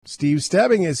Steve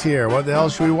Stebbing is here. What the hell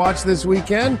should we watch this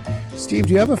weekend? Steve,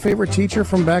 do you have a favorite teacher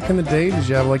from back in the day? Did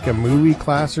you have like a movie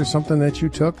class or something that you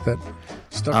took that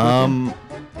stuck with you?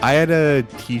 I had a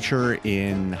teacher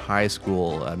in high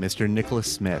school, Mr.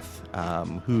 Nicholas Smith,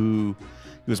 who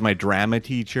was my drama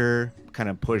teacher. Kind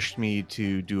of pushed me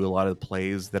to do a lot of the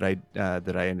plays that I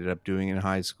ended up doing in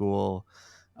high school.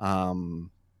 He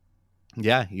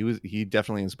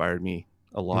definitely inspired me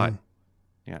a lot.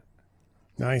 Yeah.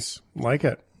 Nice. Like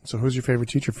it. So who's your favorite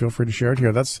teacher? Feel free to share it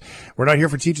here. We're not here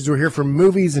for teachers. We're here for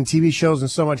movies and TV shows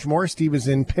and so much more. Steve is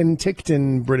in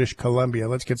Penticton, British Columbia.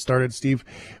 Let's get started, Steve.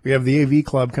 We have the AV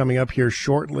Club coming up here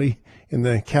shortly in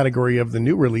the category of the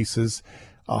new releases,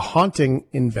 A Haunting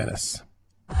in Venice.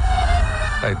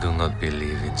 I do not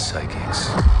believe in psychics.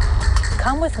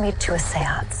 Come with me to a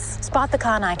seance. Spot the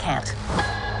con, I can't.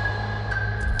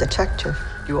 Detective,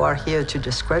 you are here to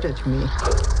discredit me,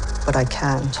 but I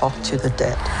can talk to the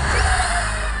dead.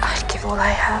 I'd give all I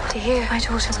have to hear my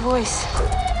daughter's voice.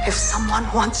 If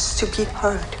someone wants to be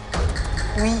heard,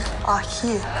 we are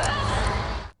here.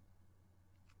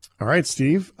 All right,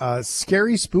 Steve.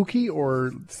 Scary, spooky,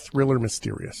 or thriller,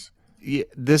 mysterious? Yeah,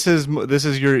 this is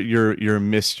your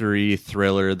mystery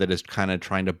thriller that is kind of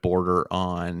trying to border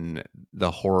on the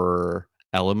horror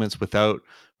elements without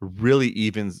really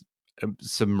even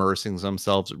submersing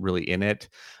themselves really in it.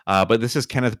 But this is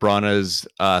Kenneth Branagh's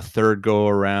third go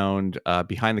around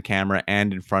behind the camera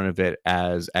and in front of it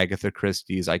as Agatha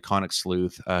Christie's iconic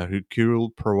sleuth, Hercule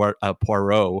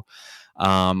Poirot,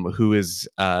 who is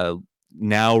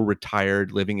now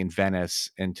retired, living in Venice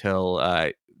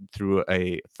until through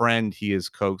a friend he is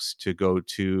coaxed to go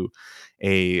to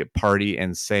a party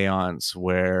and seance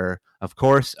where, of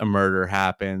course, a murder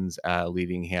happens,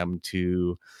 leading him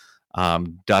to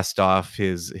dust off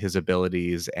his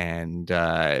abilities and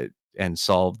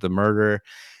solve the murder.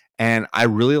 And I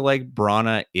really like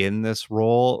Branagh in this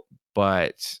role,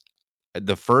 but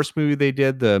the first movie they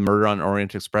did, the Murder on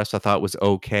Orient Express, I thought was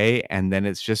okay, and then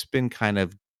it's just been kind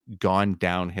of gone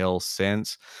downhill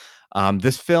since.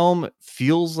 This film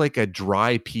feels like a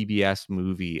dry PBS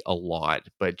movie a lot,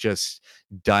 but just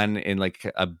done in like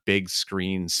a big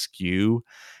screen skew.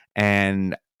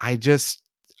 And I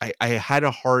had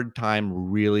a hard time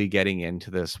really getting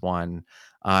into this one,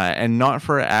 and not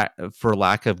for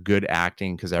lack of good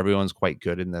acting, because everyone's quite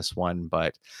good in this one,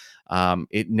 but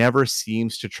it never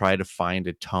seems to try to find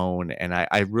a tone. And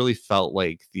I really felt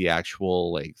like the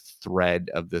actual like thread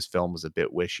of this film was a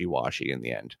bit wishy-washy in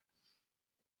the end.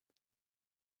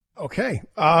 Okay.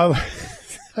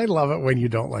 I love it when you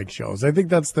don't like shows. I think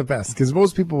that's the best, because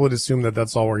most people would assume that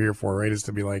that's all we're here for, right? Is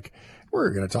to be like,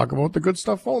 we're going to talk about the good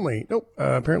stuff only. Nope.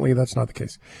 Apparently that's not the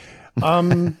case. All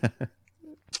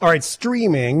right.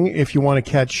 Streaming, if you want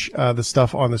to catch the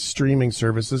stuff on the streaming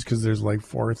services, because there's like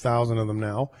 4,000 of them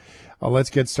now. Let's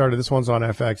get started. This one's on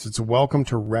FX. It's Welcome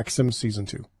to Wrexham Season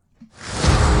 2.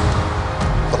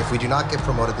 But if we do not get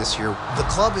promoted this year, the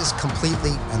club is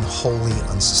completely and wholly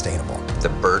unsustainable. The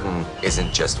burden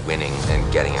isn't just winning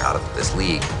and getting out of this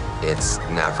league. It's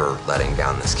never letting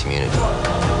down this community.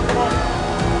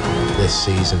 This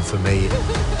season for me,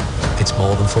 it's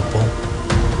more than football.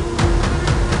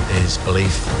 It is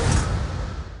belief.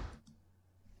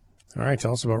 All right,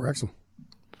 tell us about Wrexham.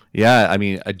 Yeah, I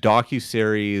mean, a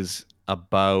docuseries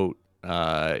about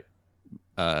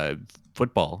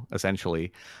football,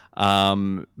 essentially.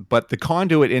 But the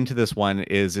conduit into this one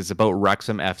is about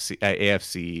Wrexham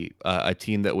AFC, a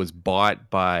team that was bought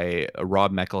by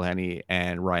Rob McElhenney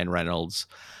and Ryan Reynolds.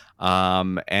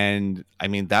 And I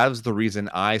mean, that was the reason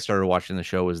I started watching the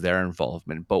show, was their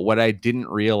involvement. But what I didn't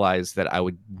realize that I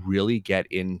would really get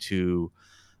into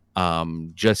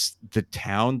just the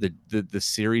town, the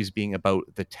series being about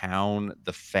the town,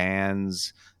 the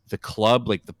fans, the club,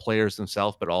 like the players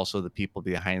themselves, but also the people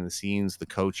behind the scenes, the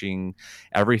coaching,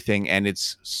 everything. And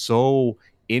it's so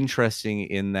interesting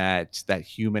in that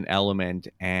human element,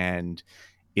 and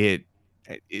it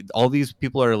all these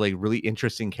people are like really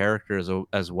interesting characters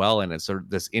as well. And it's sort of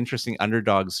this interesting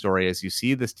underdog story as you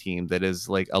see this team that is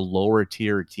like a lower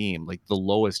tier team, like the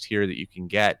lowest tier that you can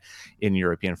get in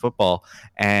European football.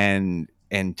 And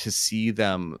to see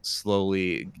them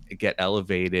slowly get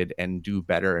elevated and do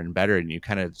better and better, and you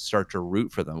kind of start to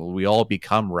root for them. We all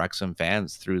become Wrexham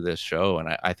fans through this show,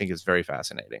 and I think it's very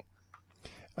fascinating.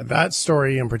 That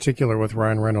story in particular with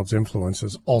Ryan Reynolds' influence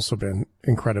has also been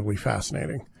incredibly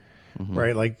fascinating,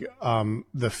 right? Like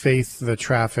the faith, the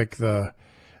traffic, the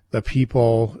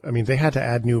people. I mean, they had to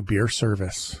add new beer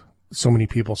service. So many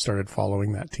people started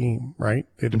following that team, right?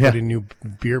 They had to put in new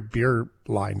beer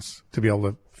lines to be able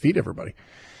to feed everybody.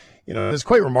 it's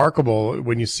quite remarkable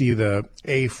when you see the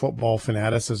football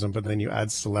fanaticism, but then you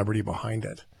add celebrity behind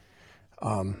it.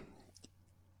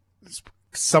 It's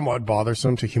somewhat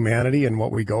bothersome to humanity and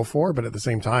what we go for, but at the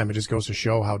same time, it just goes to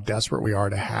show how desperate we are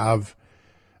to have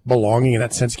belonging and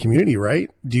that sense of community, right?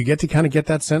 Do you get to kind of get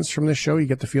that sense from this show? You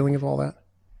get the feeling of all that?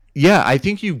 Yeah, I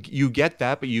think you get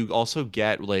that, but you also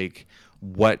get like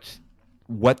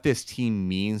what this team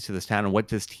means to this town and what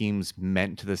this team's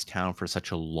meant to this town for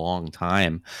such a long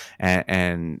time,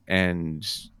 and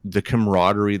the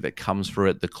camaraderie that comes through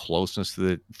it, the closeness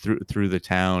to through the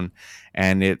town,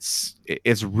 and it's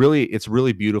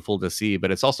really beautiful to see.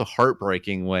 But it's also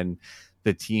heartbreaking when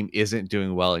the team isn't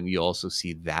doing well, and you also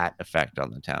see that effect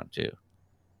on the town too.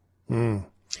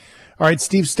 All right,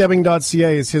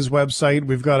 SteveStebbing.ca is his website.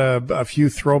 We've got a few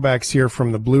throwbacks here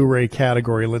from the Blu-ray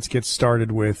category. Let's get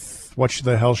started with what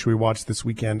the hell should we watch this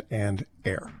weekend and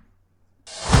air?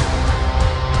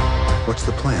 What's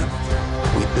the plan?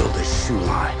 We build a shoe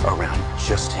line around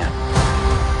just him.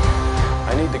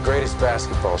 I need the greatest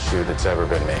basketball shoe that's ever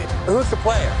been made. Who's the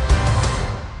player?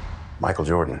 Michael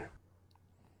Jordan.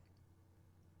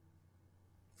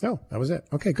 Oh, that was it.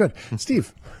 Okay, good.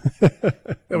 Steve.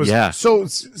 It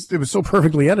was so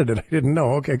perfectly edited. I didn't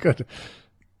know. Okay, good.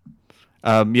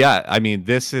 Yeah, I mean,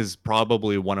 this is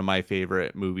probably one of my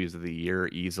favorite movies of the year,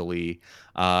 easily.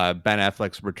 Ben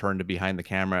Affleck's return to behind the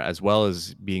camera, as well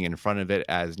as being in front of it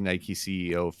as Nike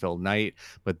CEO Phil Knight.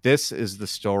 But this is the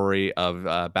story of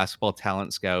basketball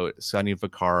talent scout Sonny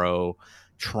Vaccaro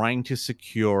trying to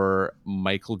secure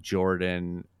Michael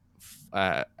Jordan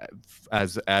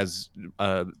as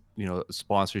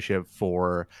sponsorship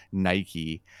for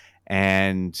Nike,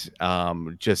 and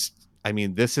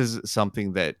this is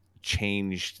something that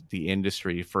changed the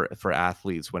industry for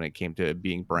athletes when it came to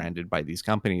being branded by these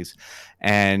companies,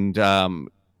 and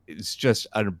it's just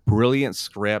a brilliant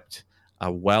script,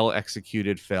 a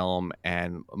well-executed film,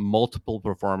 and multiple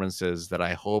performances that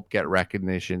I hope get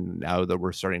recognition now that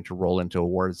we're starting to roll into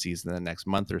award season in the next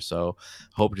month or so.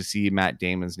 Hope to see Matt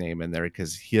Damon's name in there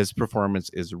because his performance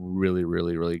is really,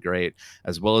 really, really great,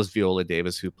 as well as Viola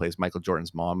Davis, who plays Michael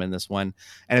Jordan's mom in this one.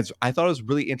 And I thought it was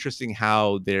really interesting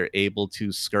how they're able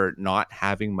to skirt not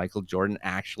having Michael Jordan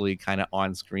actually kind of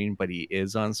on screen, but he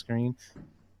is on screen.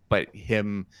 But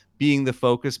him being the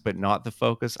focus, but not the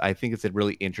focus. I think it's a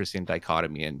really interesting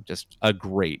dichotomy and just a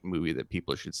great movie that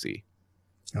people should see.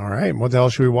 All right. What the hell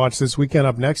should we watch this weekend?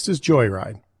 Up next is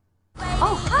Joyride.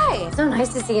 Oh, hi. So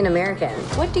nice to see an American.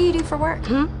 What do you do for work?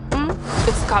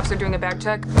 It's the cops are doing a bag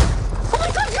check. Oh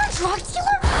my God, you're a drug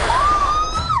dealer?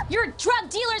 You're drug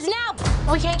dealers now.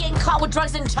 We can't get caught with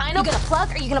drugs in China. You gonna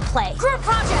plug or you gonna play? Group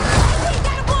project. Crazy,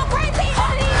 gotta go crazy.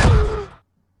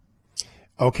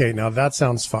 Okay, now that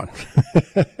sounds fun.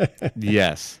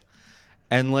 Yes.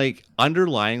 And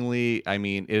underlyingly, I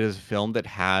mean, it is a film that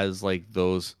has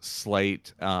those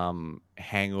slight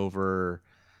Hangover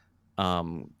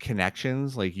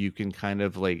connections. You can kind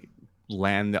of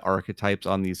land the archetypes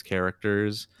on these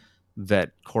characters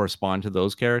that correspond to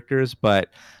those characters, but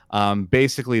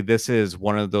basically this is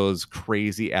one of those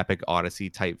crazy epic Odyssey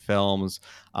type films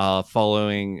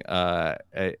following an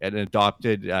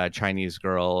adopted Chinese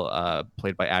girl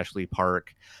played by Ashley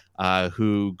Park,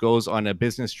 who goes on a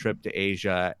business trip to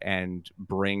Asia and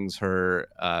brings her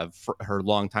her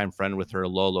longtime friend with her,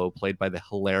 Lolo, played by the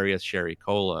hilarious Sherry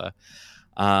Cola,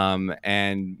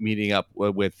 and meeting up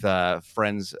with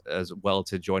friends as well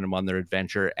to join them on their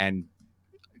adventure and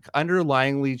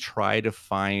underlyingly try to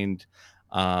find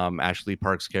Ashley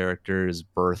Park's character's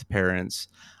birth parents.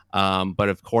 But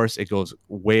of course it goes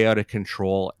way out of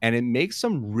control and it makes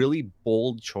some really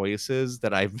bold choices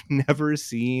that I've never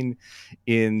seen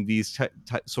in these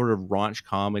sort of raunch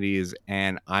comedies,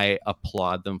 and I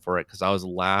applaud them for it because I was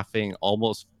laughing,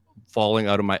 almost falling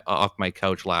off my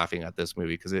couch laughing at this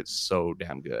movie because it's so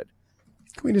damn good.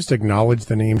 Can we just acknowledge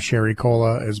the name Sherry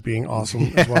Cola as being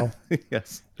awesome as well?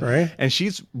 Yes. Right. And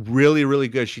she's really, really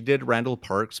good. She did Randall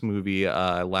Park's movie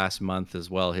last month as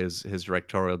well, his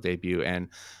directorial debut, and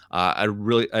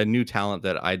a new talent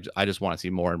that I just want to see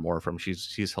more and more from.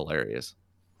 She's hilarious.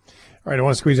 All right, I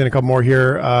want to squeeze in a couple more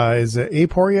here. Is it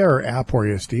Aporia or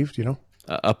Aporia, Steve? Do you know?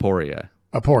 Aporia.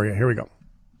 Aporia. Here we go.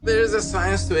 There's a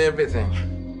science to everything.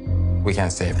 We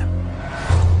can't save them.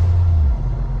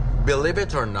 Believe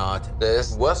it or not,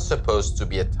 this was supposed to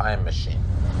be a time machine.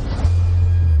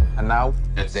 And now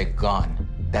It's a gun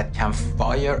that can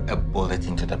fire a bullet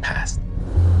into the past.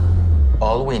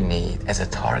 All we need is a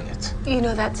target. You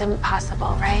know that's impossible,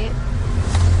 right?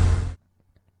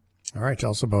 All right,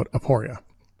 tell us about Aporia.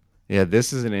 Yeah,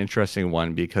 this is an interesting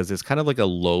one because it's kind of like a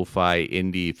lo-fi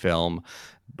indie film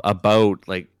about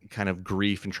kind of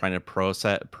grief and trying to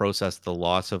process the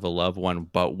loss of a loved one,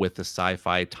 but with a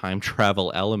sci-fi time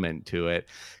travel element to it.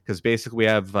 Because basically we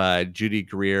have Judy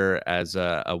Greer as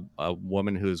a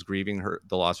woman who's grieving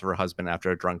the loss of her husband after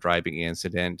a drunk driving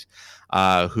incident,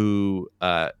 who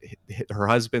her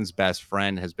husband's best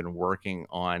friend has been working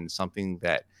on something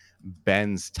that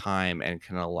bends time and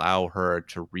can allow her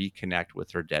to reconnect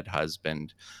with her dead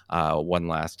husband one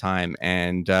last time.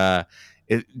 And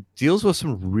it deals with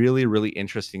some really, really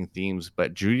interesting themes,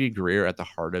 but Judy Greer at the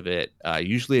heart of it,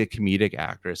 usually a comedic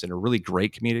actress and a really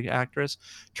great comedic actress,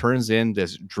 turns in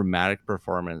this dramatic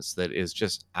performance that is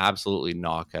just absolutely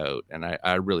knockout. And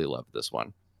I really love this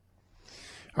one.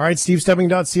 All right,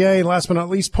 SteveStebbing.ca. And last but not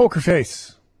least, Poker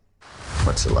Face.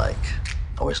 What's it like?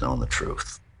 Always knowing the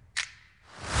truth.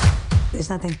 There's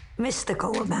nothing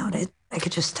mystical about it. I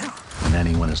could just tell. When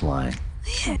anyone is lying.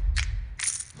 Yeah.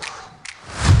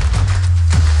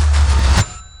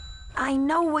 I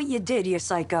know what you did, you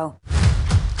psycho.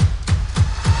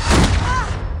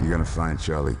 You're gonna find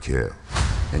Charlie Kidd,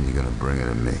 and you're gonna bring it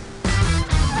to me.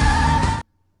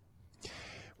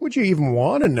 Would you even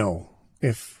want to know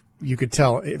if you could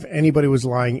tell if anybody was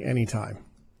lying anytime?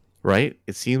 Right?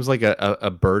 It seems like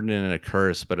a burden and a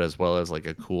curse, but as well as like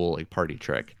a cool like party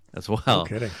trick as well. No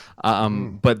kidding.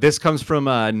 But this comes from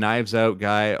Knives Out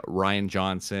guy Rian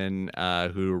Johnson,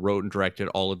 who wrote and directed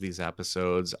all of these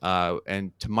episodes.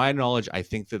 And to my knowledge, I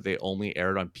think that they only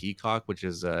aired on Peacock, which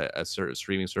is a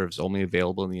streaming service only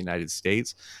available in the United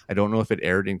States. I don't know if it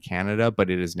aired in Canada,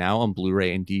 but it is now on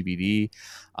Blu-ray and DVD.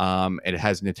 It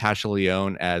has Natasha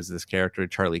Lyonne as this character,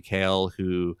 Charlie Cale,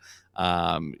 who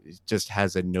just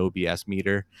has a no BS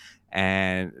meter,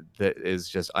 and that is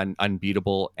just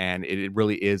unbeatable. And it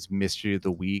really is mystery of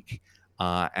the week.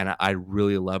 And I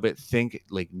really love it. Think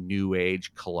like new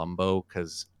age Columbo,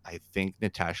 because I think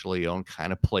Natasha Lyonne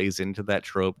kind of plays into that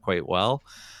trope quite well.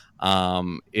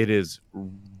 It is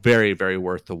very, very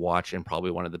worth the watch and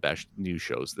probably one of the best new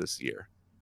shows this year.